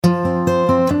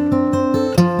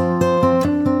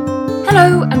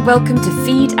and welcome to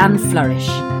Feed and Flourish,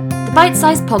 the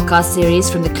bite-sized podcast series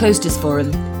from the Klosters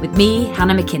Forum with me,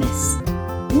 Hannah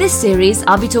MacInnes. In this series,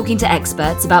 I'll be talking to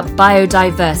experts about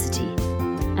biodiversity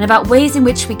and about ways in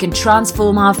which we can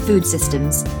transform our food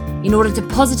systems in order to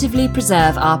positively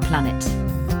preserve our planet.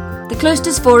 The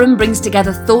Klosters Forum brings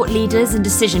together thought leaders and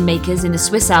decision makers in the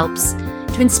Swiss Alps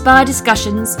to inspire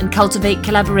discussions and cultivate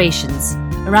collaborations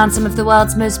around some of the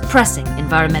world's most pressing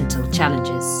environmental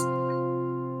challenges.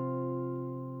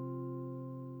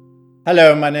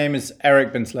 Hello, my name is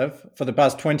Erik Bindslev. For the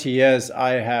past 20 years,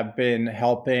 I have been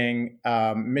helping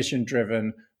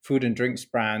mission-driven food and drinks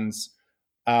brands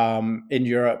in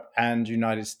Europe and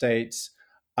United States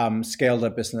scale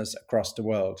their business across the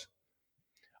world.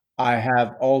 I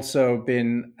have also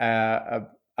been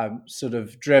sort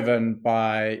of driven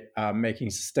by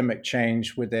making systemic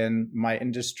change within my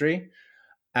industry,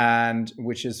 and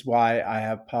which is why I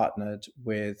have partnered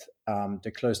with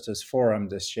the Klosters Forum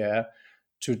this year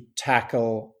to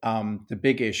tackle the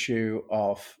big issue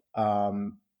of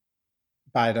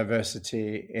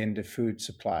biodiversity in the food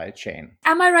supply chain.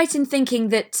 Am I right in thinking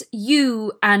that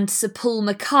you and Sir Paul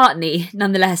McCartney,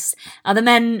 nonetheless, are the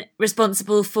men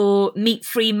responsible for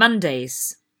Meat-Free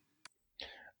Mondays?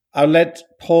 I'll let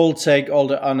Paul take all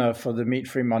the honor for the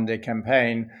Meat-Free Monday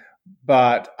campaign,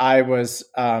 but I was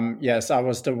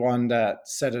the one that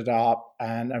set it up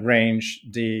and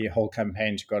arranged the whole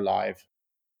campaign to go live.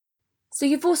 So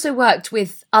you've also worked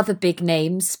with other big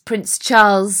names, Prince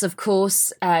Charles, of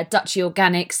course, Dutchy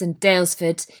Organics and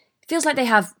Daylesford. It feels like they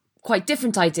have quite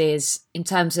different ideas in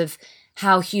terms of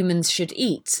how humans should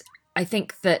eat. I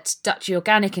think that Dutchy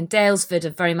Organic and Daylesford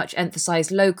have very much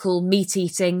emphasised local meat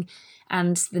eating,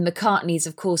 and the McCartneys,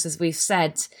 of course, as we've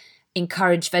said,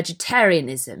 encourage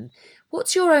vegetarianism.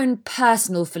 What's your own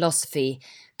personal philosophy,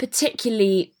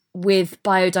 particularly with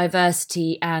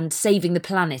biodiversity and saving the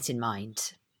planet in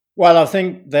mind? Well, I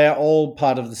think they're all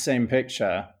part of the same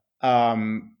picture.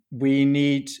 We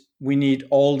need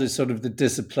all the sort of the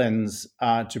disciplines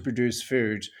to produce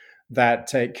food that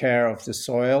take care of the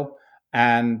soil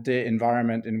and the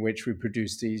environment in which we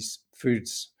produce these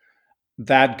foods.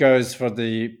 That goes for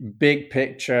the big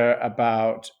picture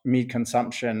about meat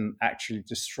consumption actually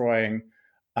destroying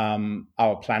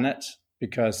our planet,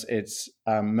 because it's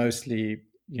mostly,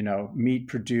 meat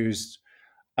produced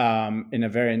in a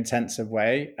very intensive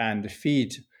way, and the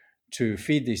feed to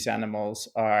feed these animals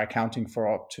are accounting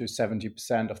for up to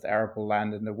 70% of the arable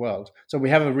land in the world. So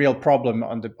we have a real problem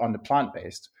on the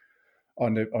plant-based,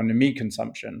 on the meat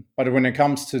consumption. But when it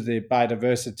comes to the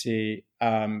biodiversity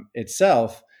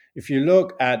itself, if you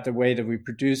look at the way that we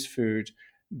produce food,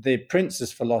 the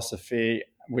Prince's philosophy,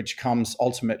 which comes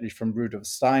ultimately from Rudolf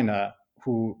Steiner,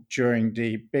 who during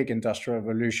the big industrial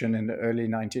revolution in the early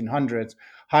 1900s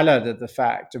highlighted the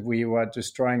fact that we were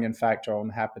destroying, in fact, our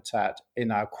own habitat in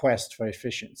our quest for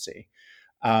efficiency.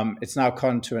 It's now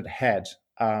come to a head.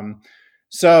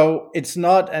 So it's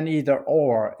not an either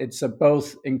or, it's a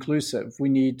both inclusive. We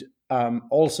need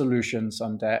all solutions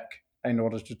on deck in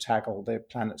order to tackle the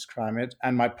planet's climate.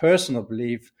 And my personal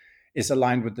belief is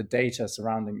aligned with the data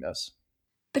surrounding this.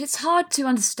 But it's hard to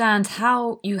understand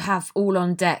how you have all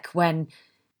on deck when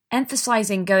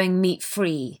emphasising going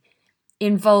meat-free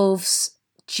involves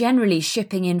generally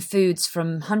shipping in foods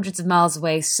from hundreds of miles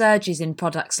away, surges in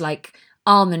products like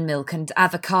almond milk and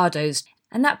avocados,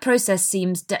 and that process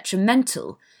seems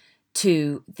detrimental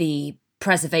to the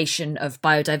preservation of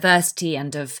biodiversity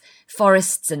and of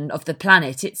forests and of the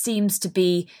planet. It seems to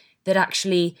be that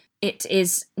actually it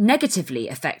is negatively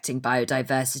affecting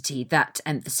biodiversity, that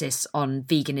emphasis on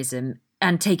veganism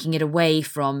and taking it away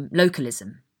from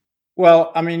localism.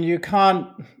 Well, I mean, you can't.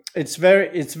 It's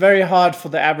very hard for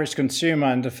the average consumer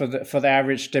and for the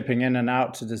average dipping in and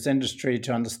out to this industry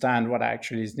to understand what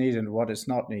actually is needed and what is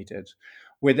not needed.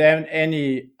 With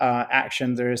any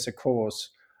action, there is a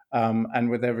cause, and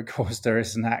with every cause, there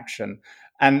is an action.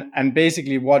 And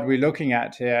basically, what we're looking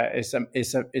at here is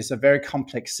a very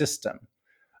complex system.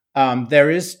 There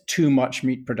is too much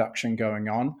meat production going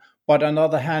on, but on the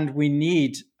other hand, we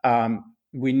need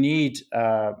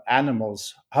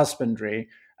animals husbandry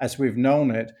as we've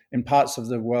known it in parts of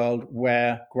the world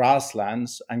where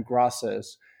grasslands and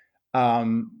grasses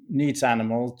needs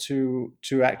animals to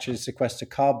actually sequester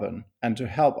carbon and to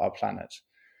help our planet.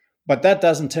 But that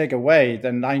doesn't take away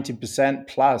that 90%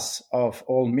 plus of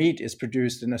all meat is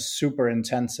produced in a super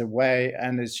intensive way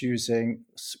and is using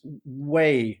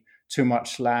way too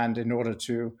much land in order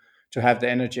to have the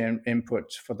energy and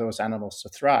input for those animals to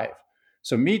thrive.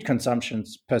 So meat consumption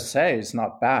per se is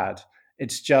not bad.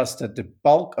 It's just that the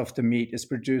bulk of the meat is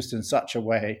produced in such a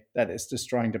way that it's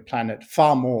destroying the planet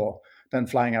far more than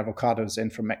flying avocados in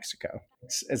from Mexico.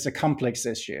 It's a complex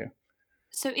issue.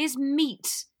 So is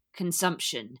meat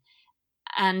consumption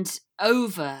and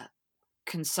over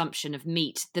consumption of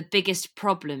meat the biggest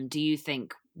problem, do you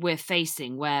think, we're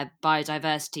facing where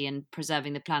biodiversity and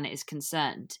preserving the planet is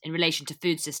concerned in relation to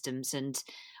food systems and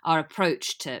our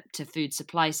approach to food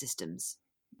supply systems?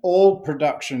 All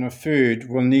production of food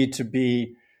will need to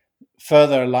be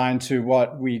further aligned to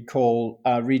what we call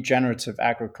regenerative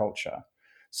agriculture.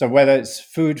 So whether it's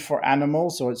food for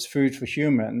animals or it's food for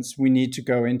humans, we need to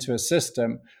go into a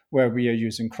system where we are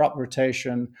using crop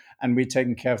rotation and we're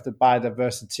taking care of the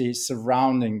biodiversity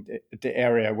surrounding the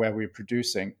area where we're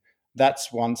producing.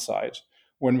 That's one side.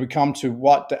 When we come to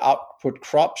what the output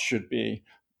crops should be,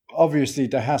 obviously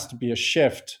there has to be a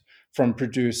shift from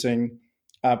producing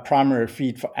primary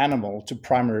feed for animal to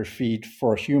primary feed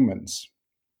for humans.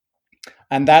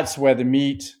 And that's where the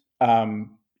meat,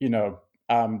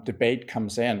 debate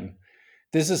comes in.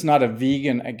 This is not a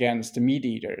vegan against the meat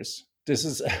eaters. This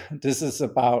is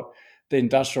about the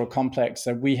industrial complex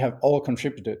that we have all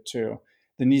contributed to.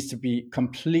 That needs to be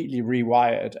completely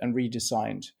rewired and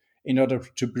redesigned in order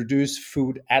to produce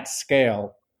food at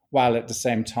scale, while at the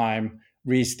same time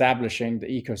reestablishing the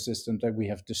ecosystem that we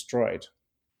have destroyed.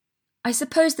 I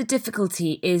suppose the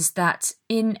difficulty is that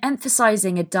in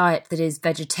emphasising a diet that is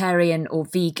vegetarian or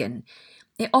vegan,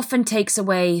 it often takes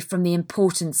away from the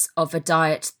importance of a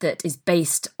diet that is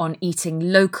based on eating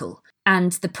local,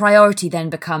 and the priority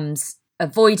then becomes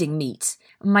avoiding meat.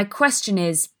 My question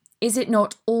is it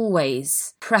not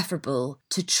always preferable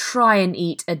to try and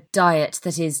eat a diet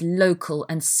that is local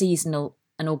and seasonal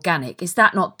and organic? Is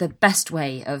that not the best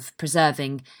way of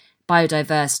preserving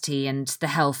biodiversity and the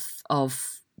health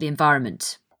of the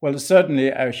environment? Well, it's certainly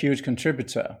a huge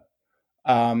contributor.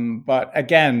 But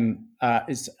again,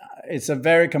 it's a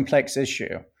very complex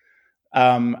issue.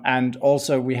 And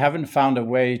also, we haven't found a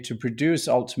way to produce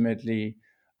ultimately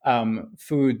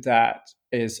food that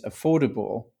is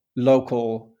affordable,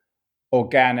 local,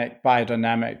 organic,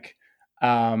 biodynamic,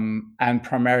 and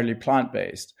primarily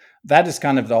plant-based. That is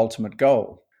kind of the ultimate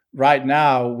goal. Right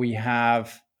now, we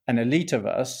have an elite of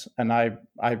us, and I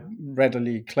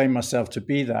readily claim myself to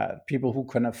be that, people who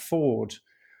can afford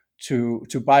to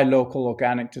buy local,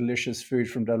 organic, delicious food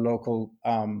from their local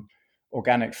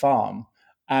organic farm.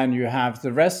 And you have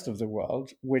the rest of the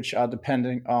world, which are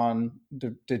depending on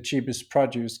the cheapest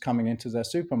produce coming into their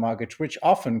supermarket, which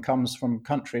often comes from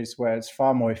countries where it's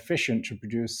far more efficient to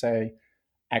produce, say,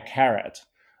 a carrot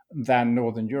than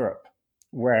Northern Europe,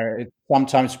 where it's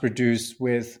sometimes produced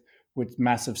with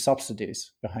massive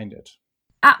subsidies behind it.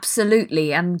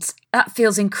 Absolutely. And that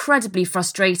feels incredibly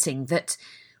frustrating that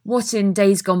what in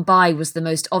days gone by was the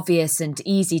most obvious and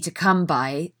easy to come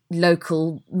by,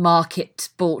 local market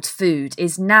bought food,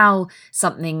 is now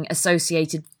something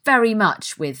associated very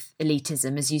much with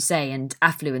elitism, as you say, and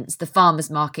affluence. The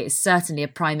farmers' market is certainly a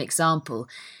prime example.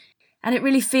 And it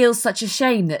really feels such a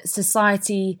shame that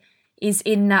society is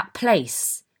in that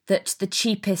place, that the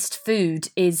cheapest food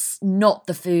is not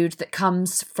the food that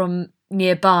comes from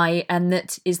nearby and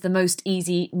that is the most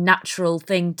easy, natural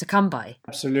thing to come by.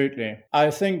 Absolutely.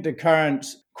 I think the current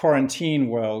quarantine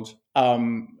world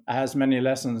has many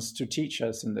lessons to teach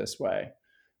us in this way,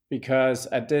 because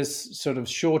at this sort of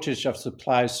shortage of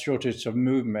supplies, shortage of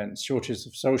movement, shortage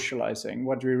of socializing,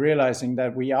 what we're realizing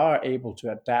that we are able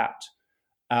to adapt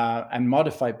and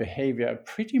modify behavior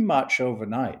pretty much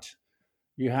overnight.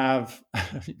 You have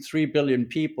 3 billion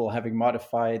people having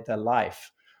modified their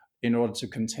life in order to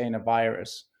contain a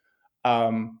virus.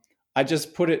 I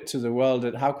just put it to the world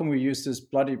that how can we use this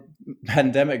bloody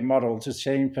pandemic model to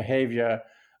change behavior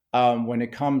when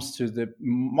it comes to the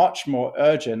much more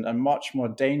urgent and much more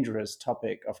dangerous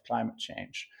topic of climate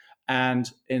change? And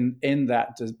in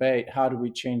that debate, how do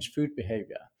we change food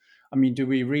behavior? I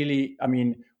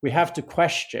mean, we have to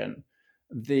question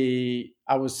the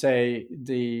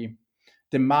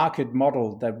market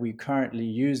model that we're currently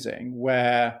using,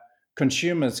 where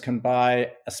consumers can buy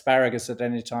asparagus at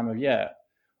any time of year,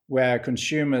 where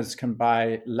consumers can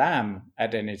buy lamb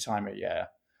at any time of year.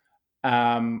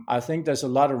 I think there's a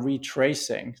lot of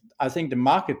retracing. I think the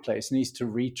marketplace needs to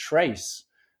retrace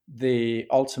the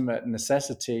ultimate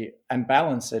necessity and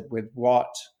balance it with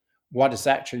what is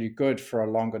actually good for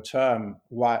a longer term,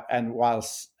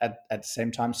 whilst at the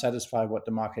same time satisfy what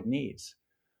the market needs.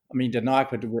 I mean, the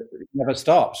market never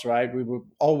stops, right? We will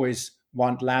always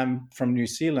want lamb from New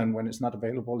Zealand when it's not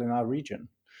available in our region.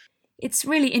 It's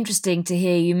really interesting to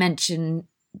hear you mention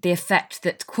the effect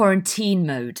that quarantine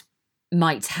mode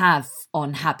might have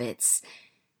on habits.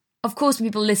 Of course, when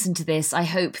people listen to this, I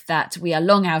hope that we are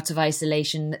long out of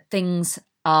isolation, that things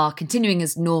are continuing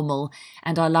as normal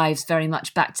and our lives very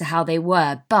much back to how they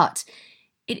were. But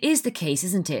it is the case,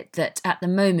 isn't it, that at the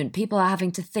moment people are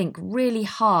having to think really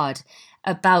hard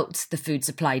about the food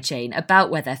supply chain, about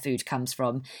where their food comes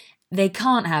from. They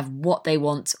can't have what they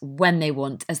want when they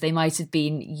want, as they might have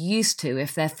been used to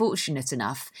if they're fortunate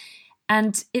enough.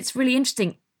 And it's really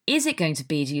interesting. Is it going to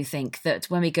be, do you think, that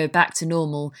when we go back to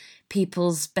normal,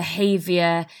 people's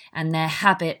behaviour and their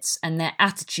habits and their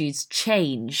attitudes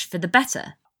change for the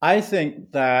better? I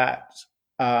think that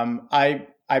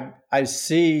I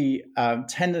see a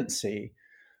tendency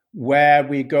where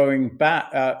we're going back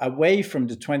away from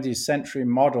the 20th century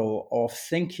model of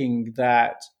thinking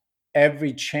that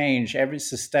every change, every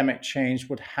systemic change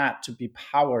would have to be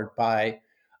powered by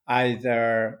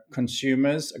either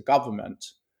consumers or government.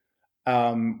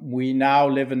 We now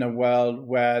live in a world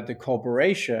where the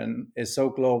corporation is so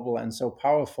global and so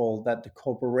powerful that the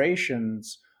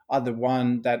corporations are the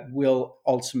one that will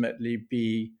ultimately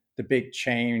be the big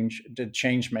change, the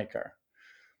change maker.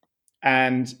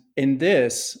 And in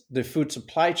this, the food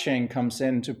supply chain comes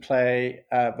in to play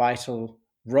a vital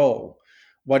role.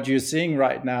 What you're seeing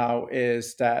right now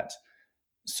is that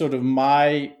sort of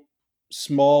my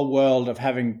small world of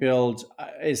having built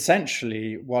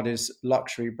essentially what is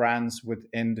luxury brands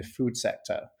within the food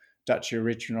sector, Dutch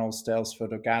Originals,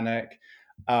 Dalesford Organic,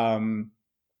 and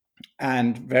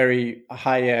very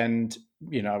high-end,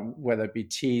 whether it be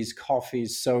teas,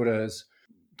 coffees, sodas,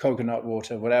 coconut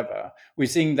water, whatever. We're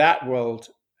seeing that world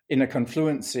in a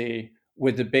confluency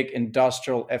with the big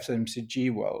industrial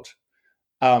FMCG world.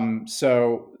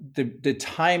 So the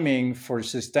timing for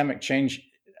systemic change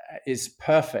is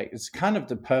perfect. It's kind of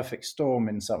the perfect storm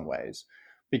in some ways,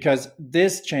 because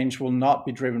this change will not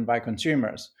be driven by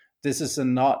consumers. This is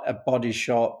not a body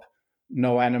shop,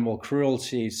 no animal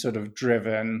cruelty sort of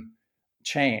driven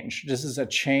change. This is a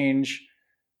change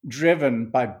driven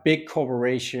by big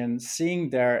corporations seeing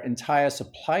their entire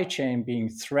supply chain being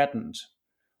threatened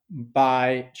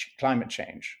by climate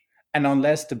change. And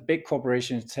unless the big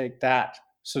corporations take that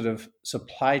sort of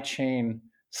supply chain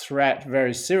threat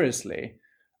very seriously,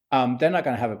 they're not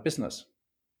going to have a business.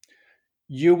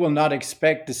 You will not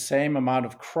expect the same amount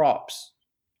of crops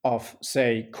of,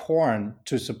 say, corn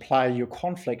to supply your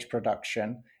cornflakes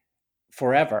production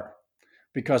forever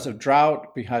because of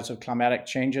drought, because of climatic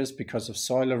changes, because of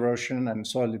soil erosion and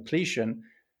soil depletion.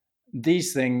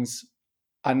 These things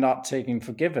are not taken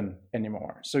for given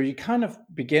anymore. So you kind of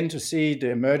begin to see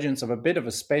the emergence of a bit of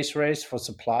a space race for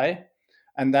supply.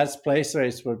 And that space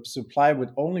race where supply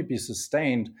would only be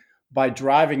sustained by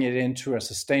driving it into a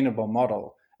sustainable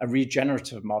model, a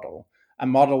regenerative model, a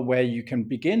model where you can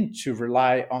begin to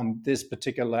rely on this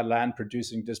particular land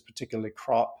producing this particular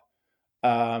crop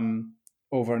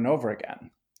over and over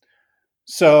again.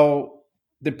 So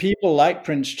the people like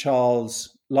Prince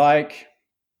Charles, like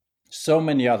so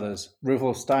many others,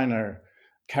 Rudolf Steiner,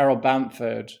 Carol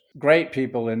Bamford, great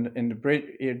people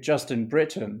just in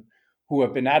Britain, who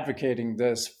have been advocating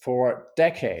this for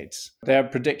decades. Their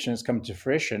predictions come to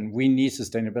fruition. We need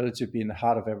sustainability to be in the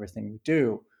heart of everything we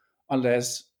do,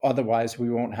 otherwise we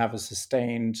won't have a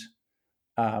sustained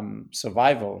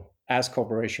survival as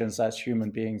corporations, as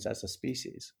human beings, as a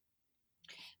species.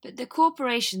 But the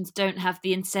corporations don't have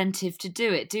the incentive to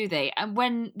do it, do they? And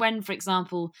when, for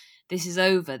example, this is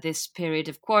over, this period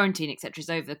of quarantine, etc., is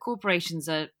over, the corporations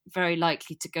are very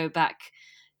likely to go back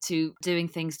to doing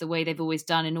things the way they've always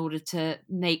done in order to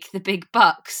make the big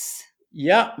bucks.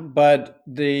 Yeah, but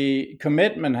the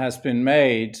commitment has been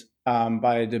made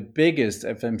by the biggest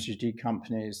FMCG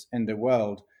companies in the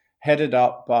world, headed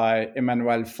up by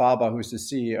Emmanuel Faber, who's the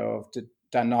CEO of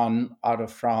Danone out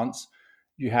of France.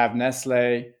 You have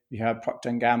Nestle, you have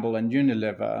Procter & Gamble and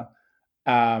Unilever,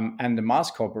 and the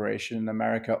Mars Corporation in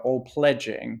America, all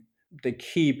pledging. The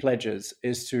key pledges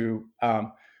is to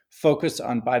focus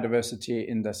on biodiversity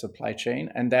in the supply chain,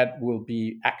 and that will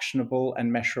be actionable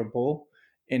and measurable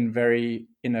in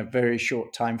a very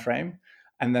short time frame.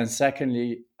 And then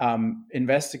secondly,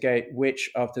 investigate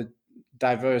which of the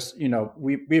diverse,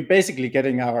 we're basically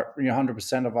getting our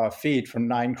 100% of our feed from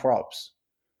 9 crops.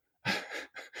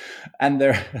 And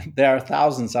there are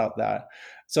thousands out there.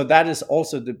 So that is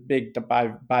also the big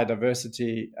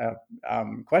biodiversity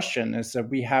question, is that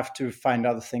we have to find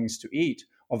other things to eat,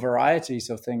 or varieties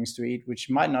of things to eat, which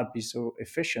might not be so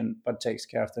efficient, but takes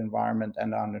care of the environment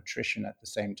and our nutrition at the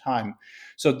same time.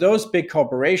 So those big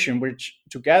corporations, which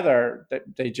together,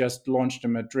 they just launched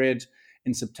in Madrid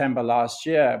in September last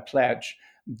year, a pledge,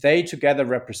 they together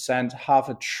represent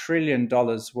 $500 billion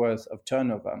worth of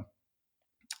turnover.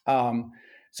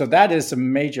 So that is a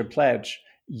major pledge.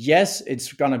 yes,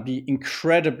 it's going to be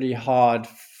incredibly hard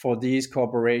for these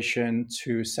corporations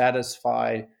to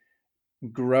satisfy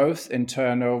growth in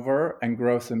turnover and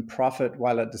growth in profit,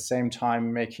 while at the same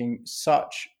time making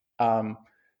such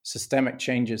systemic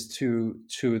changes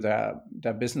to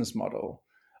their business model.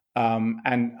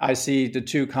 And I see the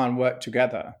two can't work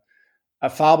together.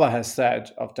 Faber has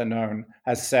said, of Danone,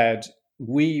 has said,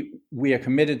 we are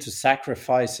committed to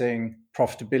sacrificing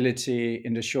profitability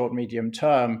in the short, medium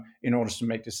term in order to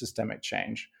make the systemic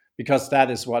change, because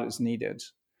that is what is needed.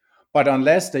 But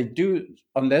unless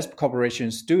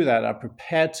corporations do that, are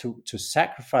prepared to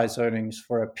sacrifice earnings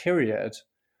for a period,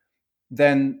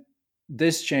 then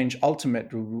this change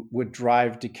ultimately would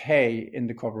drive decay in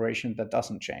the corporation that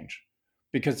doesn't change,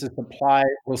 because the supply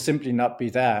will simply not be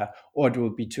there, or it will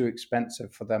be too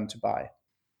expensive for them to buy.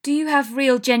 Do you have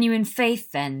real genuine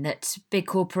faith then that big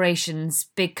corporations,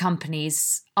 big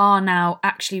companies are now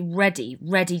actually ready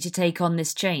to take on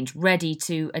this change, ready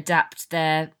to adapt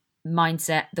their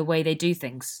mindset, the way they do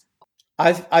things?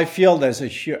 I feel there's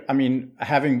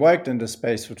having worked in the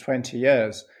space for 20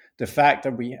 years, the fact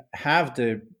that we have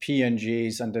the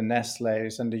P&Gs and the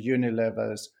Nestlés and the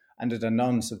Unilevers and the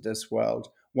Danones of this world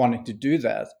wanting to do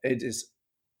that, it is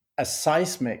a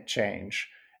seismic change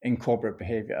in corporate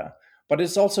behavior. But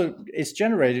it's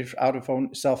generated out of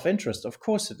own self-interest. Of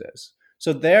course it is.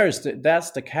 So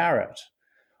that's the carrot.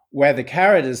 Where the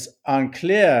carrot is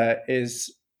unclear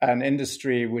is an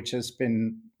industry which has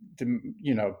been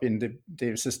the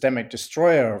systemic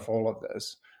destroyer of all of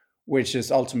this, which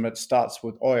starts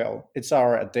with oil. It's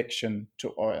our addiction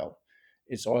to oil.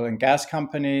 It's oil and gas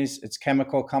companies, it's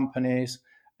chemical companies,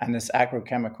 and it's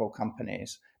agrochemical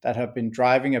companies that have been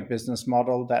driving a business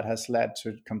model that has led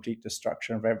to complete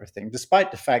destruction of everything,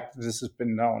 despite the fact that this has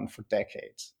been known for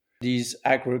decades. These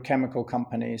agrochemical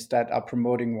companies that are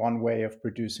promoting one way of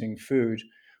producing food,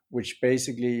 which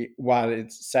basically, while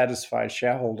it satisfies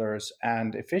shareholders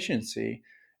and efficiency,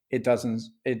 it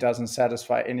doesn't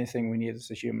satisfy anything we need as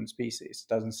a human species.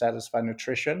 It doesn't satisfy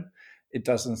nutrition. It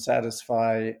doesn't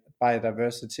satisfy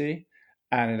biodiversity.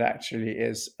 And it actually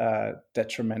is a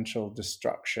detrimental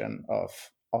destruction of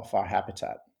our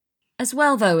habitat. As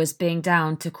well, though, as being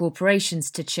down to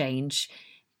corporations to change,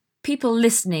 people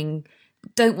listening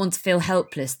don't want to feel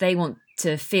helpless. They want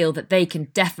to feel that they can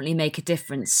definitely make a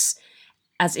difference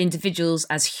as individuals,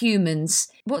 as humans.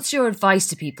 What's your advice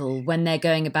to people when they're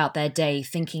going about their day,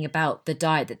 thinking about the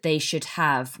diet that they should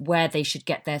have, where they should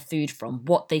get their food from,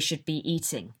 what they should be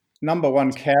eating? Number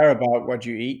one, care about what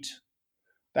you eat.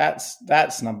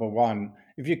 That's number one.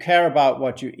 If you care about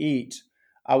what you eat,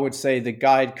 I would say the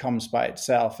guide comes by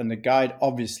itself. And the guide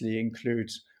obviously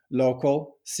includes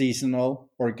local, seasonal,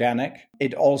 organic.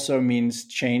 It also means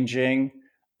changing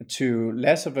to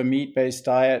less of a meat-based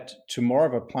diet to more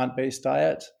of a plant-based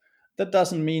diet. That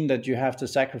doesn't mean that you have to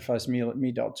sacrifice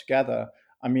meat altogether.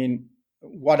 I mean,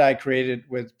 what I created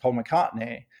with Paul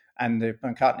McCartney and the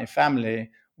McCartney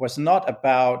family was not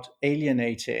about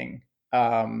alienating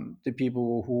the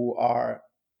people who are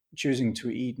choosing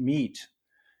to eat meat.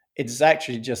 It's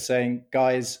actually just saying,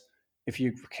 guys, if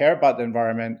you care about the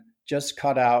environment, just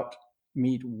cut out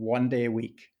meat one day a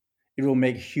week. It will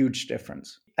make a huge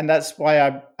difference. And that's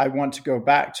why I want to go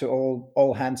back to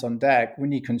all hands on deck. We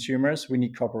need consumers, we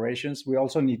need corporations, we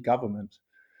also need government.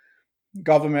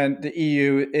 Government, the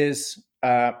EU is,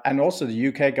 and also the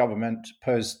UK government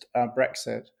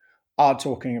post-Brexit, are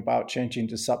talking about changing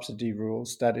the subsidy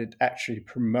rules, that it actually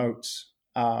promotes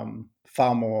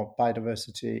far more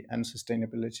biodiversity and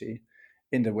sustainability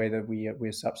in the way that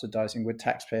we're subsidizing with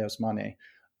taxpayers' money,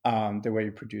 the way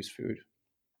you produce food.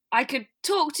 I could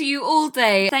talk to you all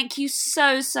day. Thank you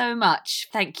so much.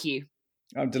 Thank you.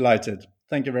 I'm delighted.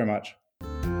 Thank you very much.